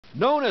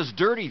Known as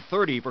Dirty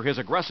 30 for his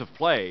aggressive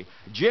play,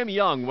 Jim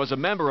Young was a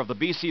member of the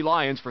BC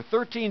Lions for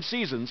 13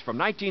 seasons from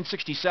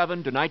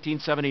 1967 to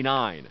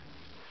 1979.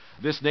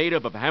 This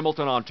native of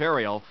Hamilton,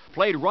 Ontario,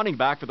 played running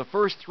back for the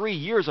first 3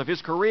 years of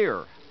his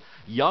career.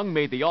 Young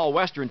made the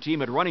All-Western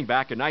team at running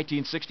back in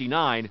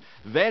 1969,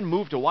 then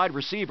moved to wide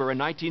receiver in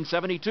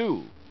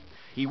 1972.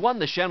 He won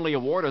the Shenley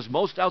Award as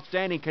Most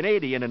Outstanding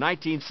Canadian in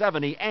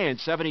 1970 and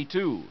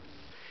 72.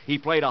 He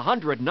played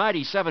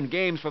 197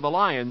 games for the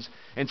Lions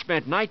and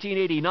spent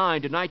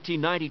 1989 to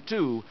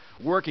 1992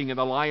 working in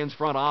the Lions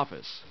front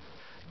office.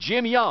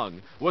 Jim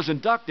Young was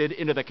inducted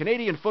into the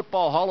Canadian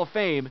Football Hall of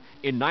Fame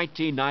in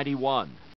 1991.